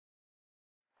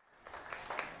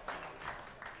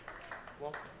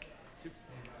1, 2,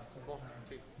 1,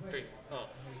 2, 3.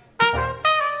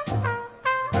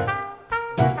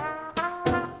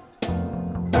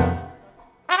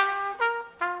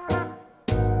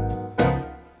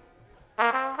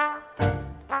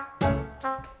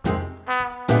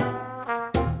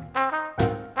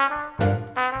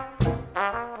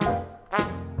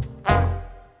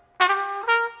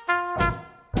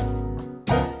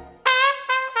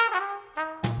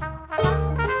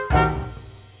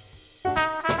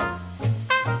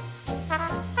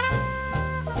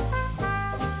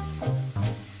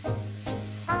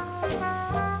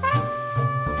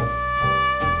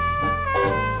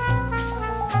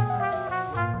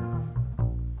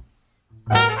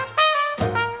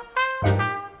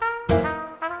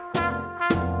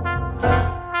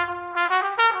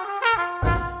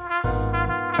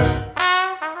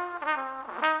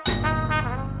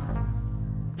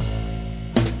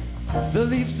 The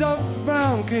leaves of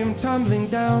brown came tumbling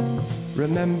down.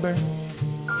 Remember,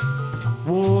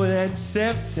 oh, that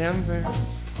September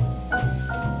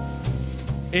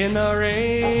in the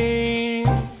rain.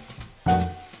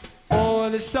 Oh,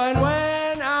 the sun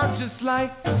went out just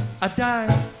like a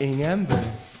dying ember.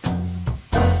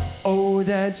 Oh,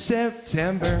 that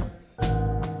September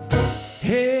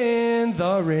in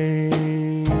the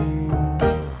rain.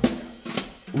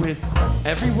 With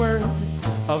every word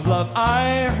of love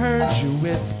I heard you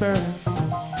whisper,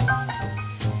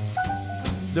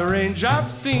 the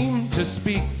raindrops seemed to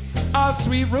speak a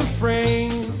sweet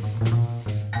refrain.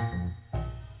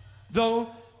 Though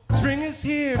spring is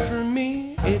here for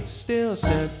me, it's still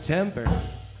September.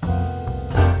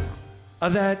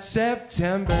 That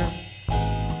September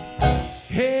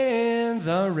in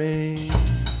the rain.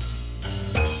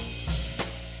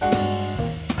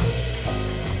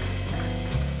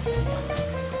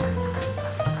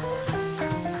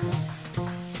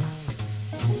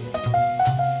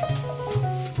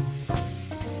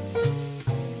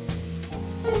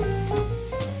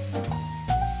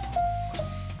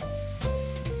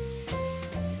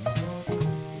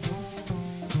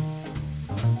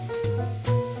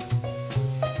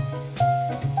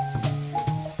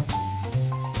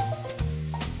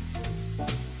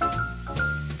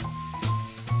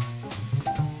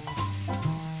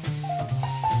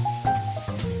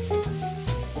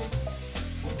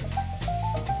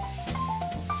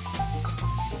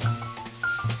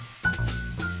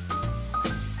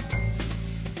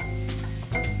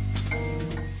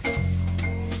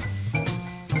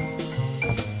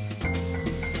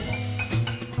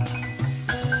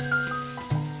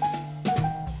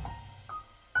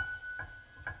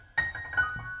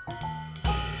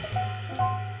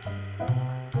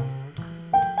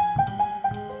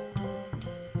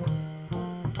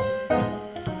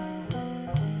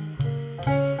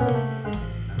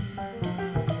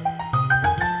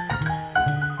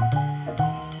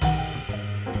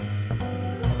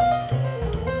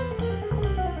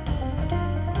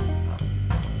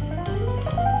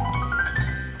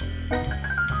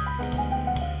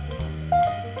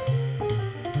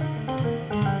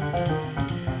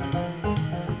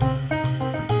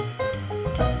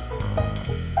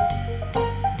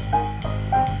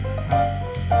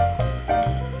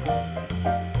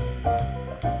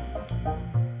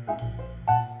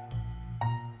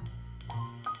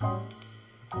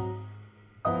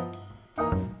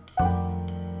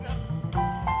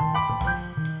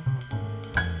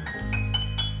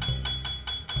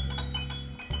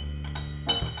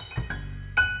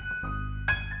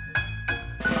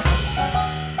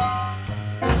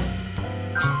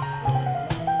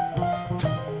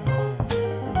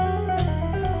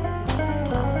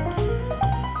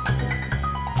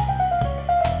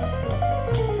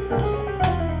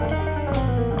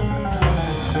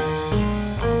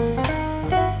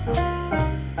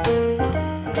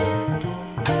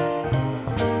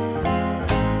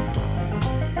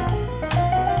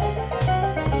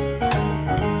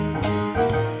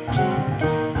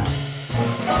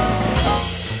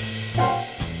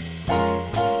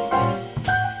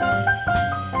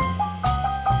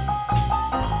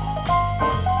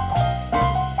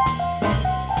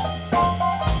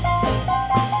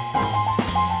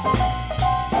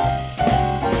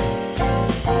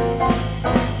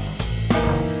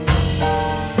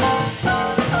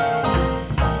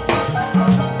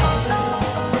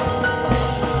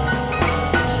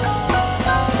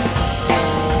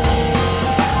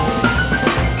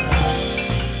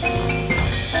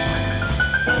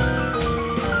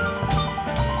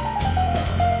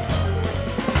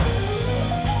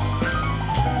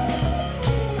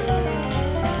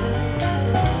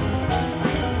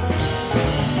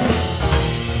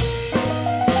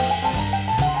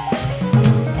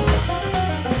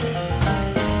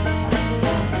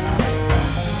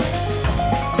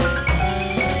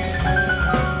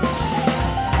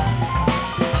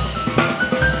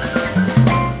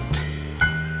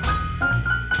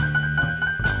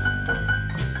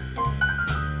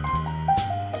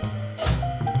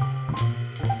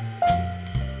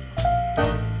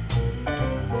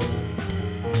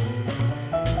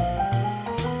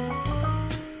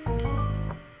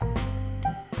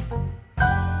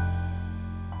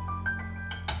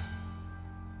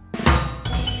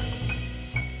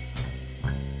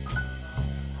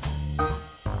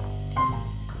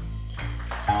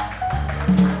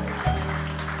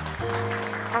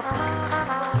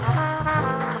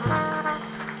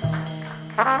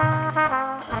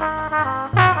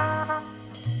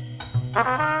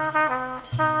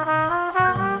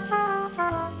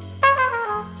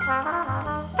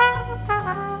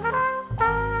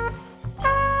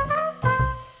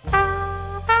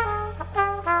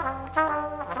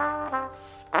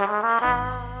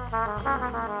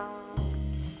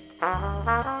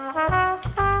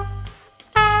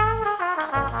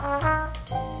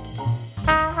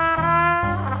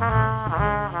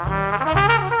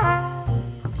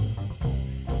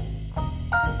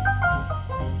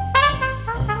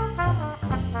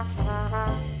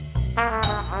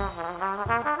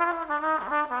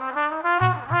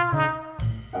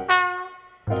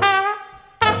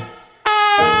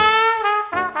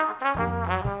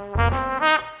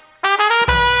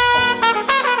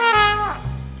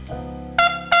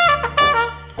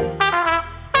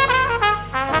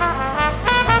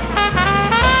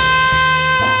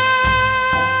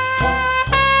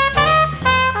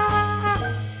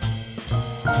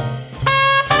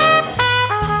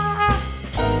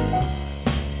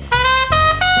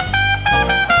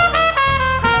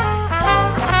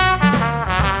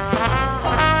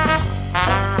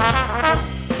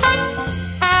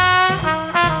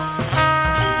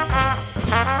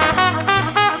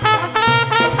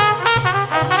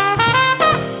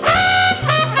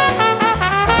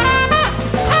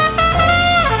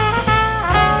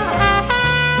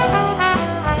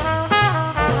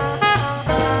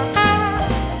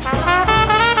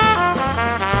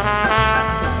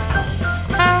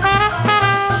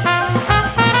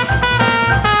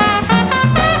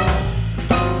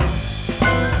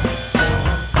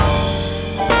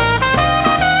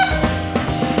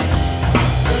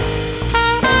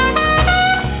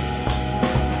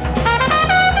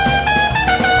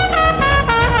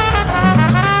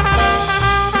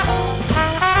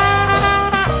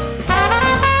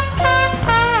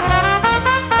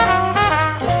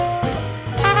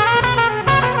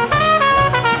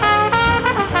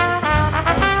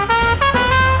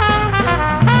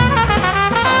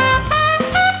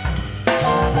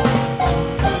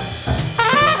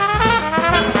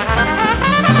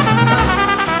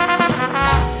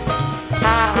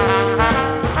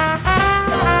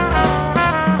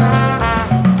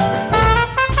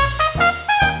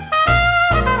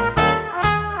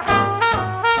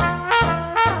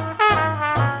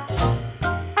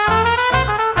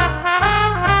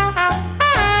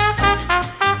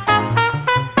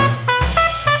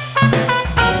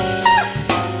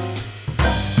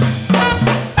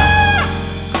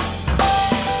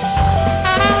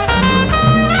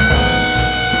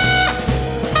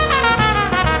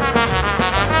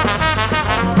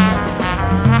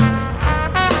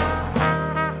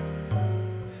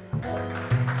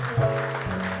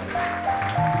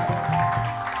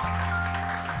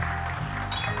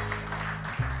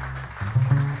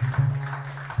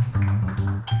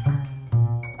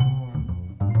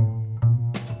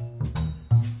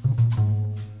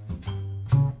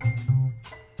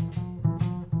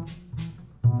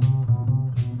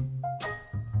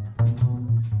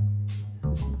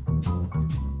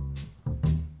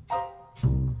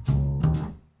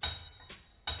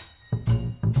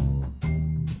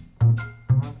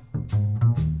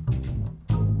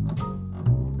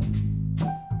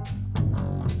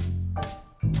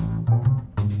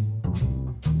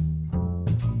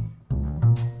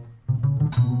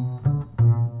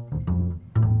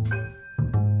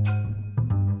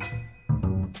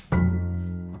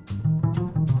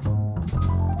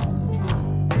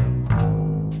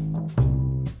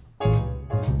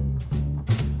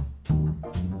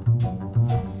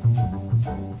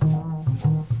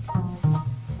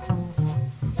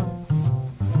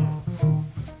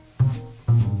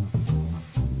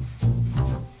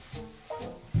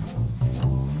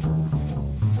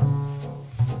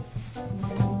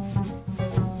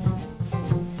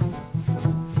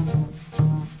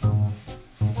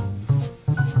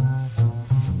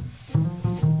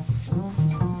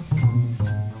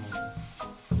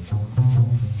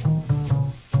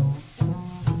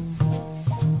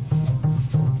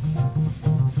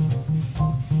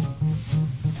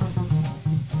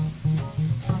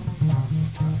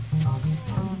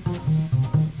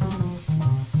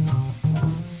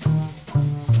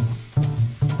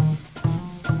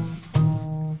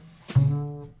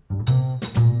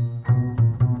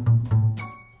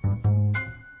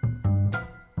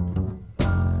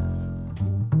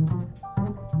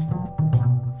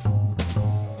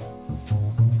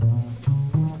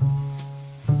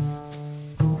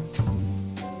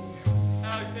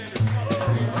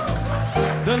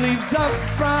 Leaves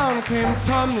of brown came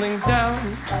tumbling down.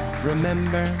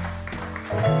 Remember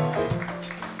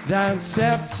that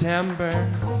September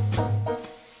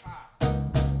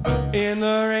in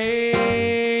the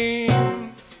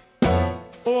rain.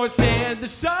 Or said the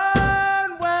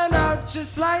sun went out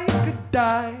just like a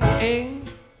dying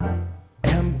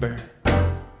ember.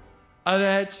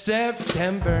 That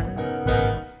September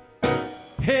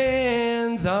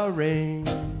in the rain.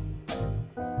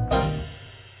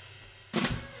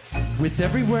 With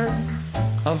every word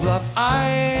of love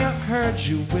I heard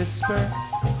you whisper,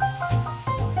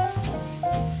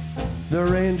 the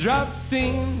raindrops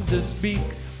seemed to speak,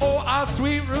 oh, our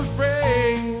sweet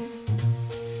refrain.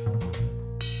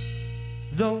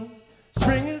 Though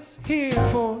spring is here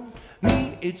for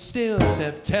me, it's still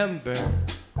September.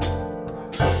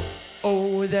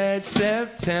 Oh, that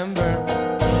September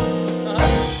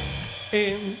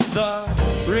in the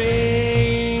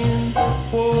rain.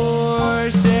 For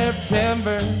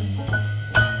September,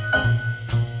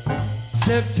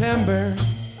 September,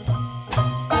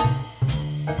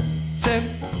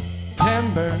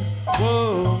 September,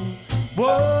 whoa,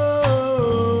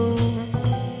 whoa.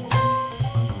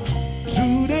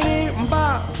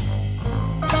 Zoo-dee-dee-ba,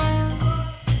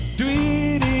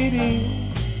 dee-dee-dee,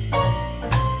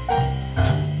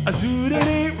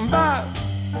 zoo-dee-dee-ba,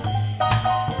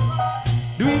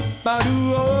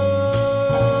 dee-ba-doo-oh.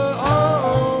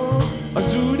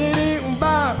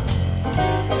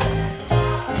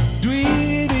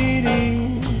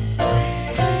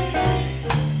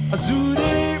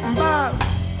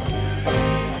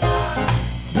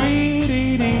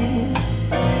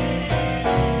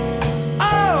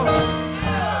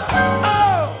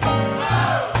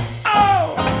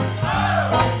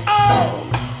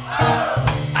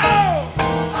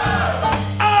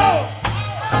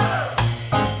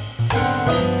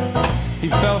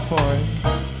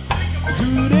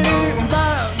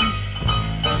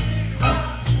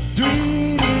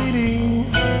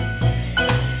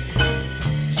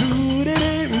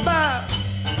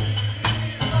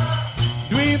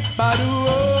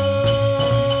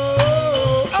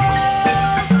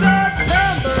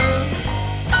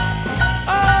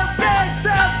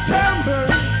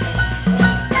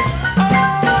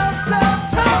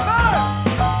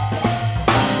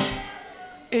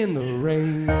 In the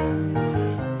rain.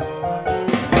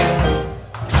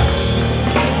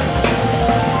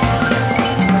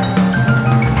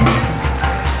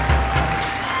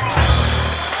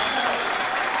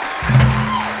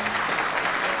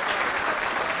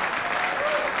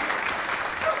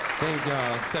 Thank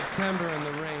y'all. September in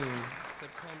the rain.